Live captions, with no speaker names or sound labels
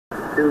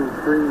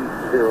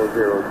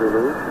2300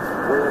 Zulu,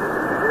 wind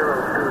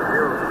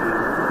 020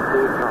 speed,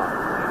 8 knots.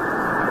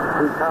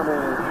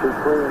 Becoming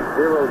between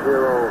 0000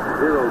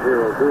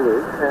 Zulu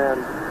and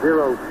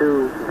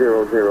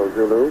 0200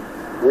 Zulu,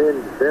 wind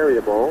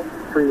variable,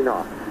 3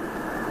 knots.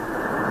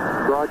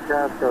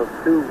 Broadcast of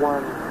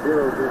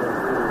 2100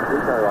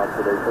 Zulu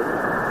observation.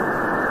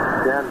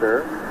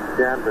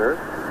 Gander,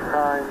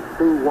 time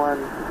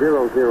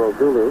 2100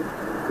 Zulu,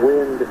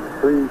 wind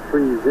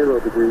 330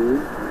 degrees,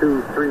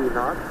 23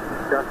 knots,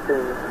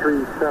 gusting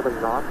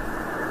 37 knots,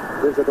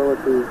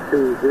 visibility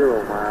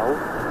 20 miles,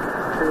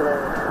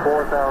 feeling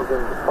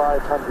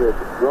 4,500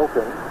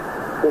 broken,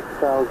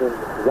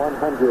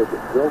 6,100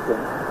 broken,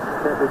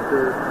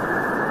 temperature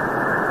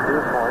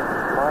dew point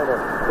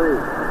 -3.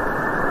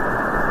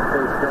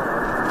 Face down,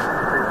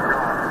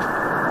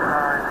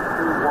 time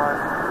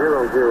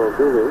 2100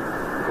 Zulu,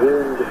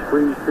 wind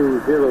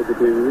 320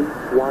 degrees,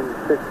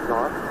 16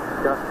 knots,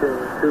 gusting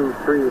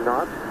 23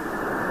 knots,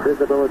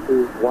 visibility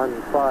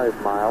 15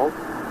 miles,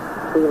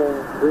 feeling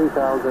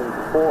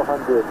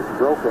 3,400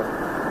 broken,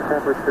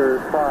 temperature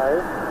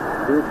 5,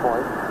 dew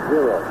point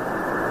 0.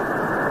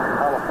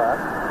 Halifax,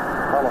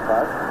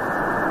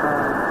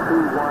 time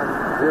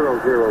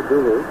 2100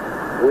 Zulu,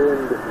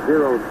 wind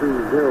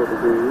 030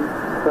 degrees,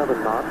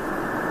 7 knots,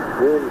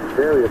 wind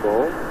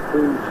variable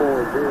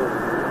 340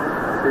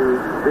 to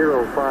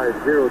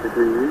 050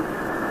 degrees,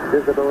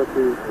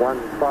 visibility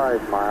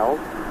 15 miles,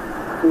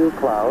 few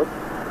clouds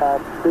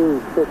at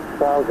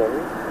 26,000,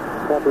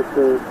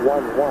 temperature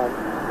 11,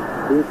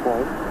 dew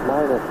point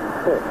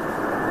 -6.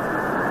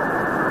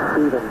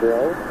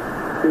 Stephenville,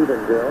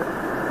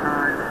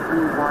 time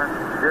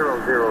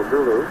 2100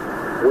 Zulu,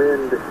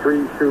 wind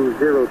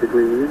 320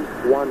 degrees,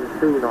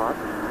 12 knots,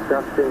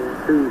 gusting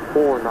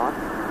 24 knots,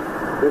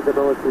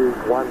 visibility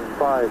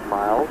 15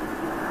 miles,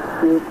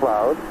 few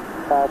clouds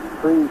at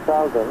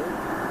 3,000,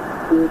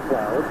 few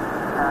clouds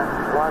at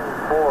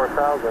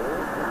 14,000,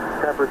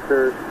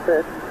 temperature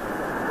 6,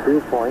 dew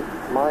point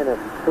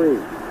 -3.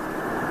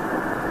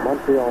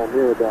 Montreal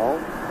Mirabel,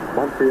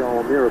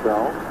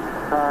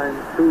 time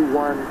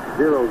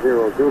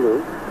 2100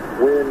 Zulu,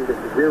 wind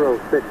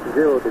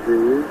 060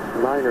 degrees,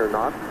 9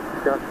 knots,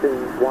 gusting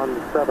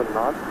 17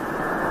 knots,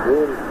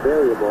 wind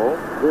variable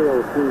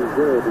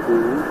 020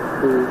 degrees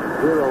to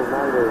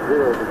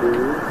 090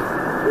 degrees,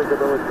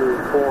 visibility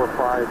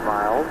 45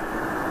 miles,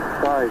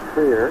 sky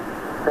clear,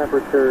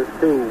 temperature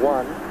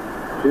 21,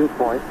 dew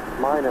point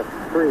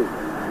 -3.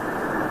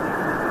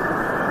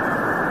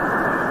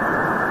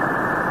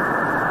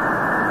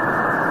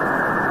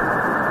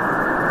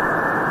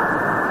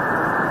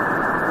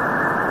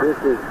 This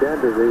is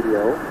Gander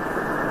Radio.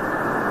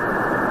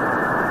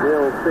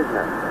 Nil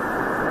Signet.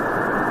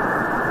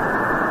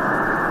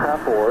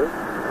 Tapors.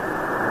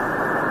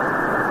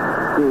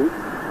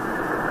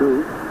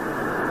 Goose.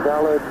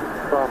 Valid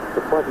from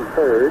the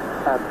 23rd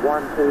at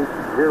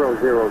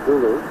 1800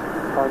 Zulu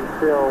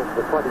until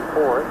the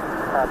 24th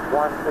at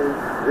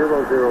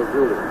 1800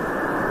 Zulu.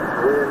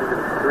 Wind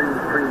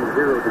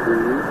 330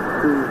 degrees,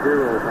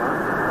 20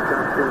 knots,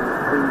 gusting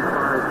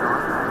 35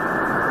 knots.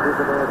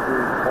 Visibility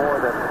more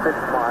than 6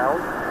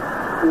 miles,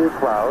 few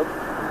clouds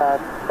at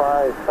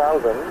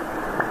 5,000,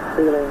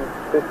 feeling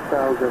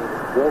 6,000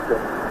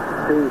 broken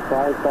to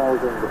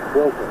 5,000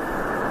 broken,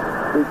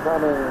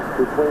 becoming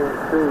between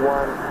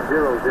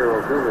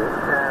 2100 Zulu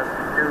and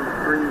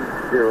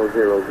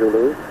 2300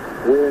 Zulu,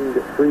 wind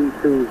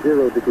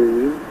 320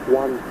 degrees,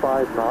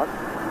 15 knots,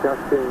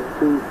 gusting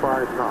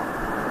 25 knots,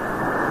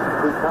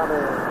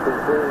 becoming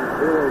between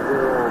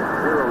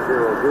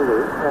 0000 Zulu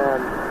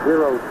and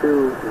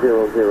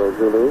 0200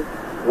 Zulu,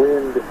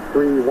 wind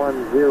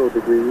 310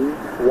 degrees,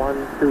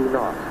 12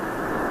 knots.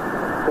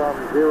 From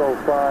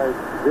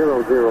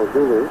 0500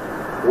 Zulu,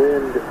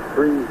 wind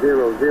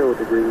 300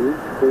 degrees,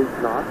 8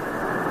 knots,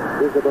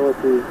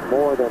 visibility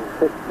more than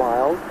 6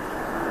 miles,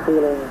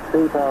 feeling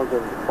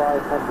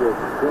 2,500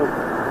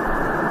 broken.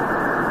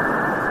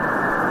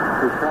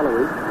 To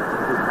calories,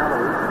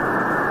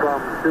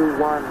 from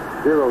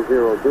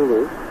 2100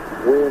 Zulu,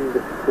 wind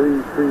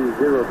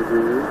 330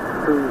 degrees,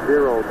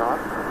 20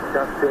 knots,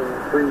 gusting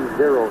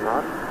 30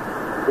 knots,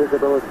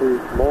 visibility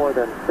more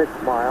than 6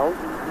 miles,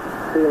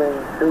 feeling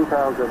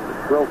 2,000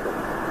 broken.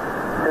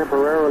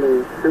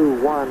 Temporarily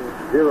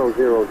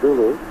 2100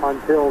 Zulu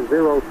until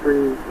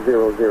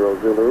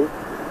 0300 Zulu,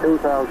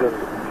 2,000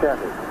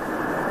 shattered.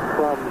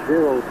 From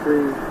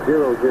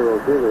 0300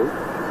 Zulu,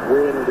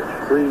 wind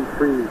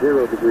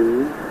 330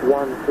 degrees,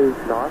 18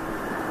 knots,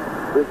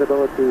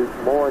 visibility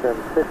more than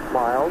 6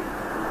 miles,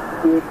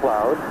 few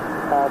clouds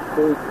at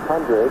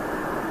 800,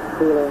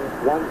 feeling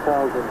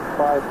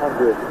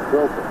 1,500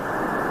 broken,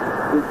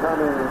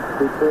 becoming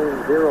between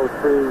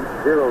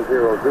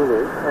 0300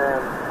 Zulu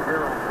and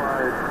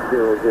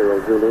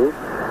 0500 Zulu,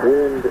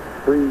 wind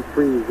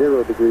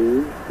 330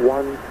 degrees,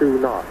 12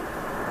 knots.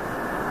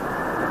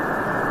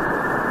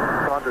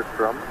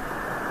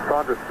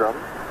 Sonderstrom,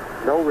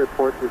 no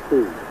report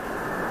received.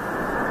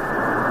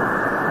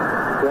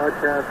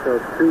 Broadcast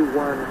of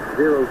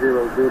 2100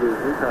 Zulu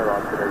Utah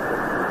observation.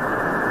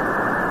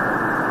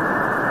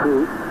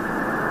 Group,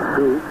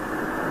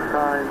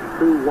 time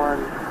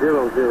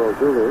 2100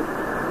 Zulu,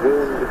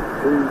 wind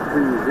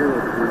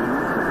 330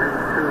 degrees, and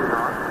 2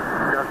 knots,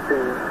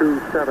 gusting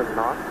 27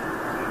 knots,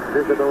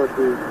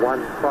 visibility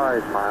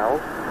 15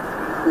 miles,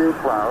 few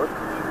clouds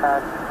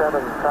at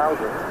 7,000,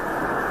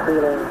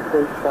 feeling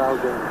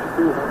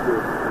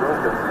 8,200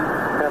 broken,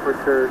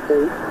 temperature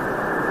 8,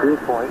 dew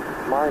point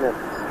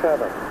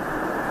 -7.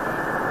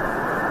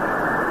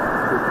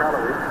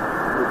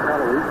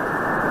 Calories,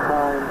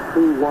 time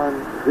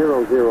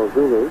 2100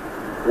 Zulu,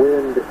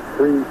 wind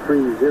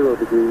 330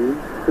 degrees,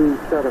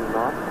 27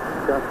 knots,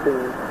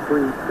 gusting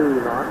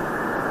 32 knots,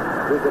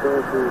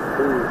 visibility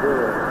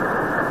 30.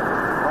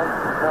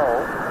 Snow,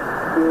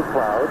 few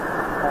clouds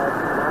at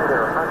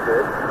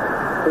 900,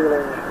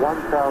 feeling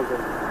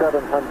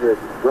 1,700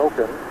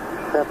 broken,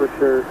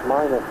 temperature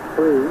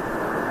 -3,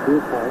 dew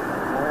point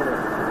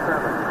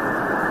 -7.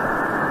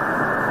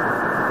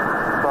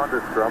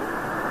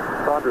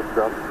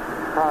 Sonderstrom,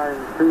 time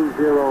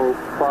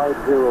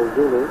 2050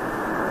 Zulu,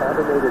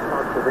 estimated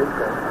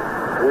observation,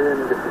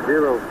 wind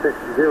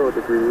 060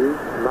 degrees,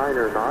 9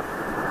 knots,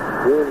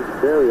 wind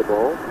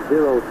variable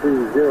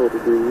 030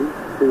 degrees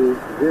to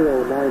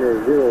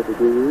 090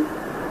 degrees,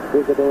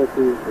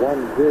 visibility 10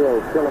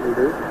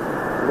 kilometers,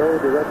 no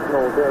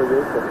directional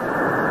variation,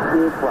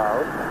 few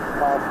clouds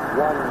at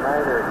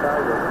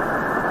 190,000,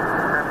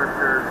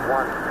 temperature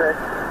 16,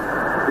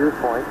 dew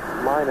point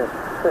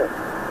 -6.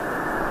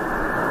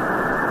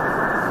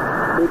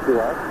 Food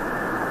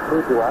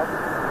to us,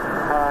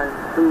 time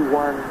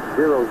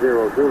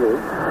 2100 Zulu,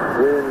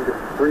 wind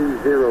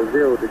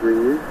 300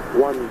 degrees,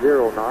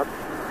 10 knots,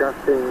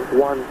 gusting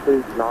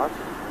 18 knots,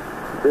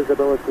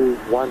 visibility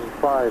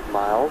 15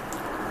 miles,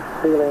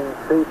 feeling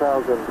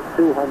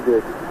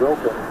 2,200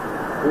 broken,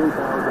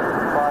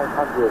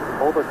 3,500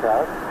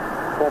 overcast,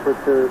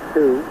 temperature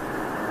 2,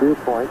 dew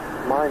point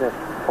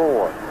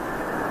 -4.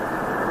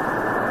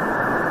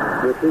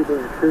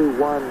 Repeating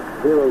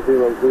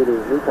 2100 Zulu,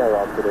 Nukai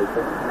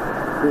observation.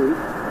 Deep,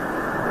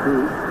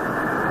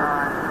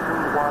 time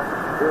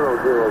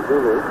 2100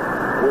 Zulu,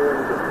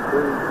 wind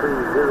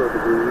 330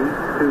 degrees,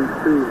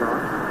 22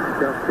 knots,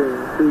 gusting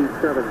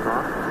 27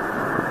 knots,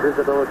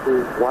 visibility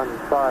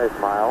 15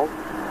 miles,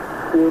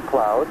 few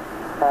clouds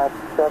at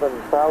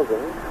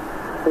 7,000,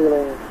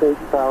 feeling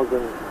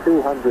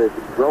 8,200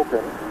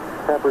 broken,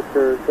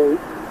 temperature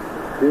 8,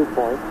 dew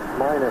point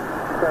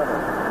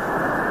 -7.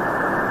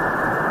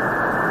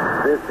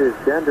 This is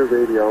Gander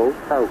Radio,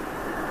 out.